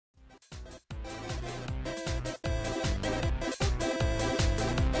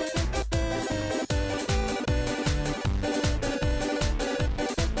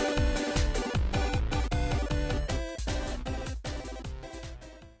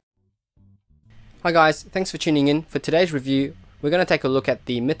Hi guys, thanks for tuning in. For today's review, we're going to take a look at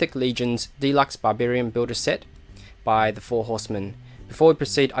the Mythic Legions Deluxe Barbarian Builder set by the Four Horsemen. Before we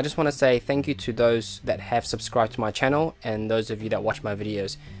proceed, I just want to say thank you to those that have subscribed to my channel and those of you that watch my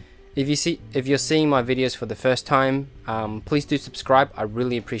videos. If you're seeing my videos for the first time, please do subscribe. I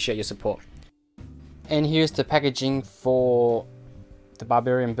really appreciate your support. And here's the packaging for the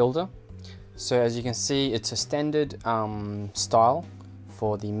Barbarian Builder. So as you can see, it's a standard style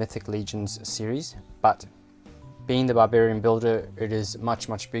for the Mythic Legions series, but being the Barbarian Builder, it is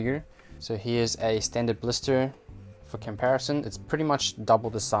much bigger. So here's a standard blister. For comparison, it's pretty much double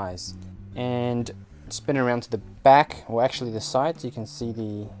the size. And spin around to the back, or actually the sides, you can see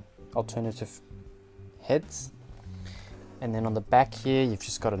the alternative heads. And then on the back here, you've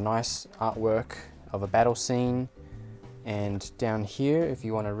just got a nice artwork of a battle scene. And down here, if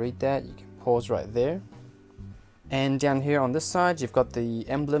you want to read that, you can pause right there. And down here on this side, you've got the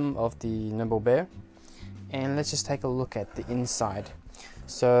emblem of the noble bear. And let's just take a look at the inside.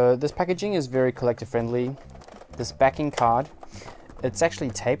 So this packaging is very collector friendly. This backing card, it's actually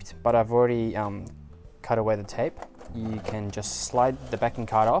taped, but I've already cut away the tape. You can just slide the backing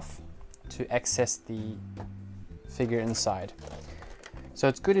card off to access the figure inside. So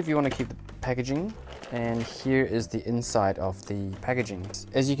it's good if you want to keep the packaging. And here is the inside of the packaging.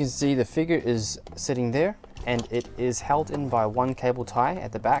 As you can see, the figure is sitting there and it is held in by one cable tie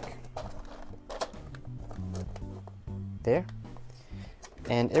at the back. There.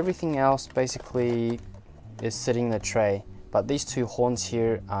 And everything else basically is sitting in the tray. But these two horns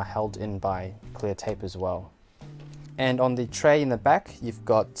here are held in by clear tape as well. And on the tray in the back, you've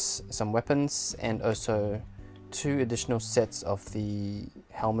got some weapons and also two additional sets of the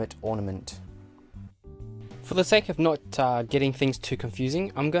helmet ornament. For the sake of not getting things too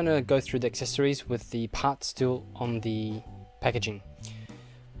confusing, I'm going to go through the accessories with the parts still on the packaging.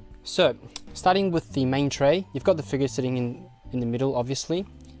 So, starting with the main tray, you've got the figure sitting in the middle, obviously,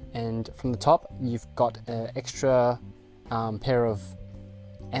 and from the top you've got an extra pair of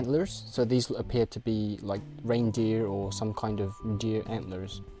antlers. So these appear to be like reindeer or some kind of deer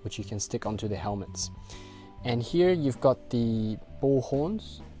antlers, which you can stick onto the helmets. And here you've got the bull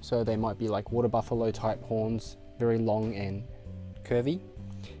horns. So they might be like water buffalo type horns, very long and curvy.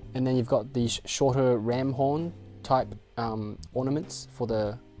 And then you've got these shorter ram horn type ornaments for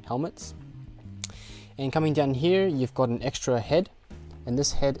the helmets. And coming down here, you've got an extra head. And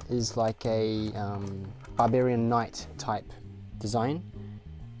this head is like a barbarian knight type design.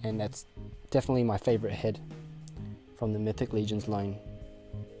 And that's definitely my favorite head from the Mythic Legions line.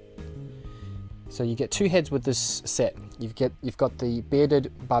 So you get two heads with this set. You've got the bearded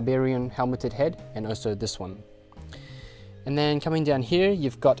barbarian helmeted head and also this one. And then coming down here,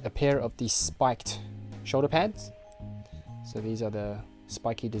 you've got a pair of these spiked shoulder pads. So these are the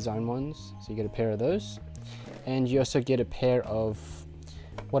spiky design ones. So you get a pair of those. And you also get a pair of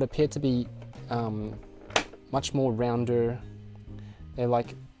what appear to be much more rounder. They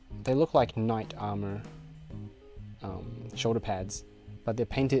look like knight armor shoulder pads, but they're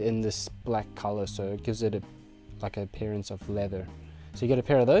painted in this black color, so it gives it like an appearance of leather. So you get a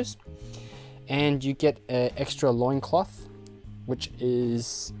pair of those, and you get an extra loincloth, which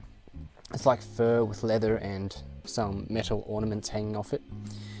is, it's like fur with leather and some metal ornaments hanging off it.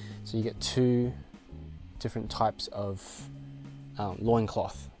 So you get two different types of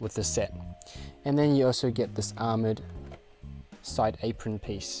loincloth with this set. And then you also get this armored side apron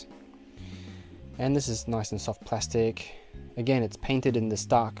piece. And this is nice and soft plastic. Again, it's painted in this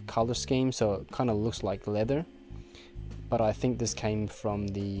dark color scheme, so it kind of looks like leather. But I think this came from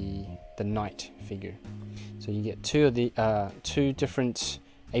the knight figure. So you get two different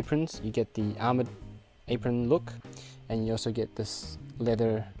aprons. You get the armored apron look, and you also get this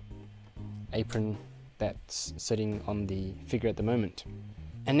leather apron that's sitting on the figure at the moment.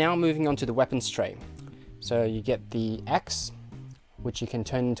 And now moving on to the weapons tray. So you get the axe, which you can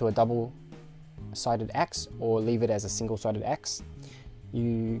turn into a double-sided axe or leave it as a single-sided axe.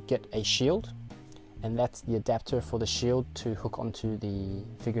 You get a shield, and that's the adapter for the shield to hook onto the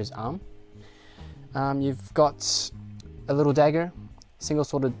figure's arm. You've got a little dagger,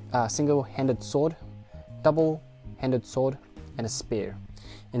 single-handed sword, double-handed sword, and a spear.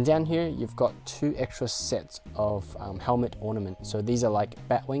 And down here you've got two extra sets of helmet ornament. So these are like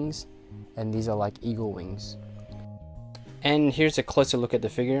bat wings, and these are like eagle wings. And here's a closer look at the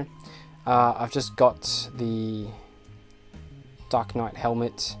figure. I've just got the Dark Knight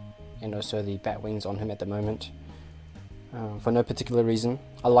helmet and also the bat wings on him at the moment, for no particular reason.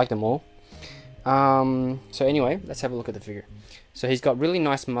 I like them all. So anyway, let's have a look at the figure. So he's got really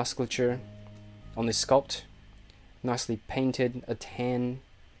nice musculature on this sculpt, nicely painted, a tan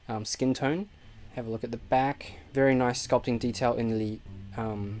skin tone, Have a look at the back. Very nice sculpting detail in the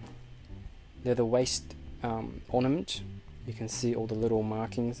leather waist ornament. You can see all the little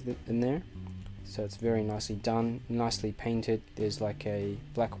markings in there. So it's very nicely done, nicely painted. There's like a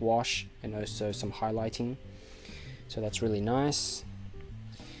black wash and also some highlighting. So that's really nice.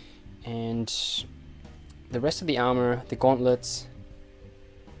 And the rest of the armor, the gauntlets,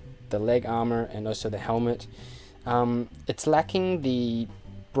 the leg armor, and also the helmet, it's lacking the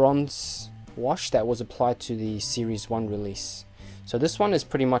bronze wash that was applied to the Series 1 release. So this one is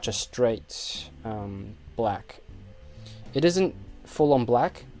pretty much a straight black. It isn't full on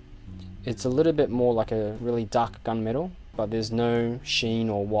black. It's a little bit more like a really dark gunmetal, but there's no sheen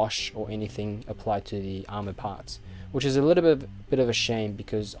or wash or anything applied to the armor parts, which is a little bit of a shame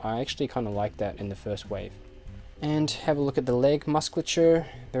because I actually kind of like that in the first wave. And have a look at the leg musculature,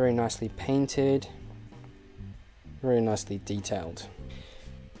 very nicely painted, very nicely detailed.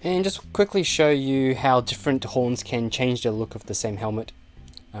 And just quickly show you how different horns can change the look of the same helmet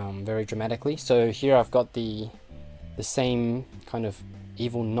very dramatically. So here I've got the same kind of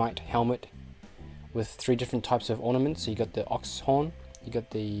evil knight helmet with 3 different types of ornaments. So you got the ox horn, you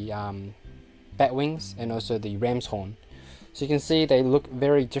got the bat wings, and also the ram's horn. So you can see they look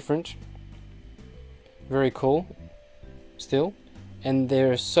very different, very cool still, and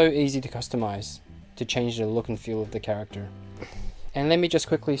they're so easy to customize to change the look and feel of the character. And let me just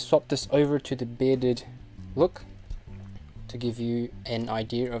quickly swap this over to the bearded look to give you an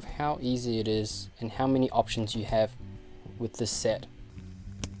idea of how easy it is and how many options you have with this set.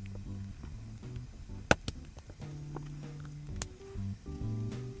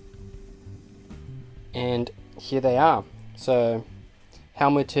 And here they are. So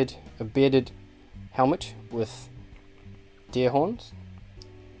helmeted, a bearded helmet with deer horns,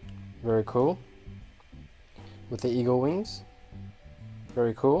 very cool, with the eagle wings,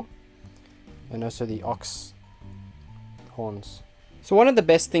 very cool, and also the ox horns. So one of the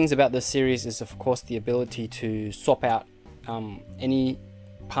best things about this series is of course the ability to swap out any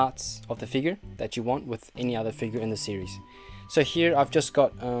parts of the figure that you want with any other figure in the series. So here I've just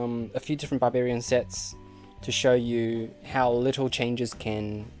got a few different barbarian sets to show you how little changes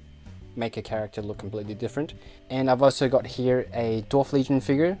can make a character look completely different. And I've also got here a Dwarf Legion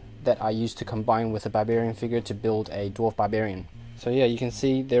figure that I used to combine with a barbarian figure to build a dwarf barbarian. So yeah, you can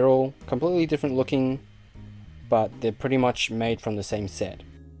see they're all completely different looking, but they're pretty much made from the same set.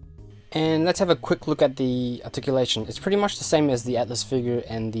 And let's have a quick look at the articulation. It's pretty much the same as the Atlas figure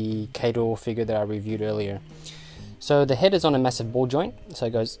and the Kador figure that I reviewed earlier. So the head is on a massive ball joint, so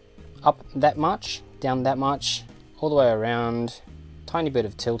it goes up that much, down that much, all the way around, tiny bit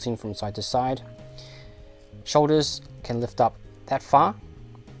of tilting from side to side. Shoulders can lift up that far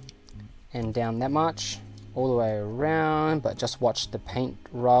and down that much, all the way around, but just watch the paint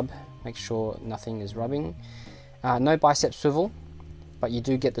rub, make sure nothing is rubbing. No bicep swivel, but you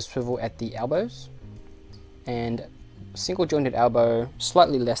do get the swivel at the elbows, and single jointed elbow,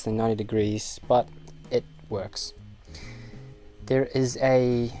 slightly less than 90 degrees, but it works. There is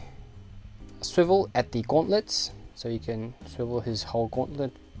a swivel at the gauntlets, so you can swivel his whole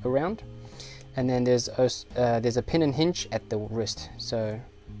gauntlet around. And then there's a pin and hinge at the wrist, so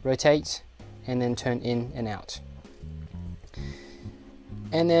rotate and then turn in and out.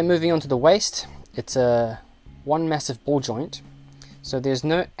 And then moving on to the waist, it's a one massive ball joint, so there's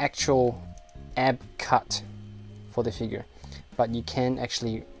no actual ab cut for the figure, but you can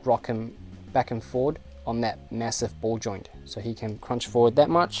actually rock him back and forward on that massive ball joint, so he can crunch forward that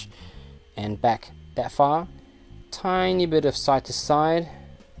much and back that far, tiny bit of side to side,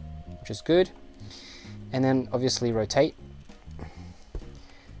 which is good, and then obviously rotate.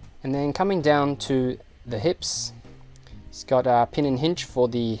 And then coming down to the hips, it's got a pin and hinge for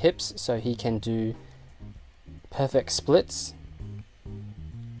the hips, so he can do perfect splits.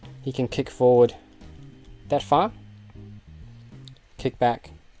 He can kick forward that far, kick back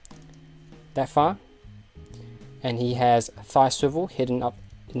that far, and he has a thigh swivel hidden up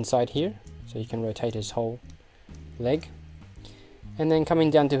inside here, so you can rotate his whole leg. And then coming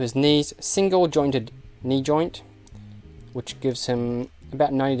down to his knees, single jointed knee joint, which gives him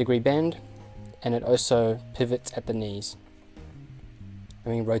about 90-degree bend, and it also pivots at the knees,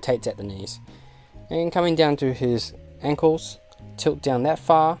 rotates at the knees. And coming down to his ankles, tilt down that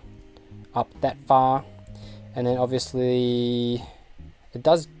far, up that far, and then obviously it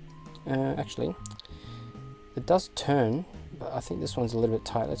does it does turn, but I think this one's a little bit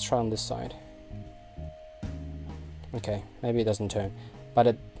tight. Let's try on this side. Okay, maybe it doesn't turn, but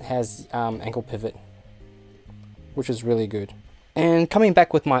it has ankle pivot, which is really good. And coming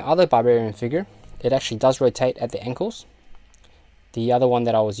back with my other barbarian figure, it actually does rotate at the ankles. The other one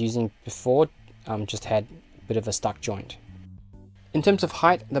that I was using before just had a bit of a stuck joint. In terms of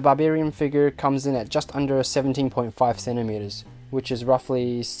height, the Barbarian figure comes in at just under 17.5 centimeters, which is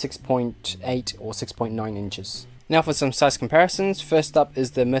roughly 6.8 or 6.9 inches. Now for some size comparisons. First up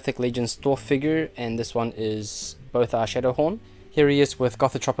is the Mythic Legions dwarf figure, and this one is both our Shadowhorn. Here he is with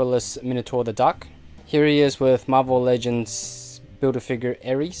Gothotropolis Minotaur the Dark. Here he is with Marvel Legends Builder figure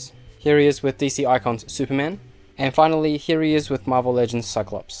Ares. Here he is with DC Icons Superman. And finally, here he is with Marvel Legends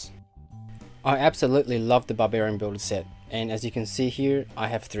Cyclops. I absolutely love the Barbarian Builder set, and as you can see here, I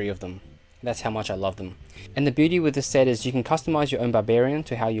have 3 of them. That's how much I love them. And the beauty with this set is you can customize your own Barbarian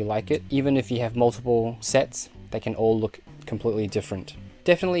to how you like it. Even if you have multiple sets, they can all look completely different.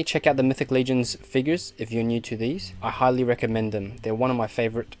 Definitely check out the Mythic Legions figures if you're new to these. I highly recommend them. They're one of my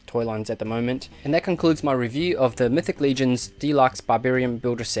favorite toy lines at the moment. And that concludes my review of the Mythic Legions Deluxe Barbarian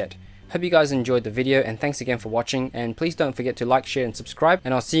Builder set. Hope you guys enjoyed the video, and thanks again for watching, and please don't forget to like, share and subscribe,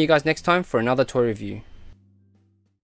 and I'll see you guys next time for another toy review.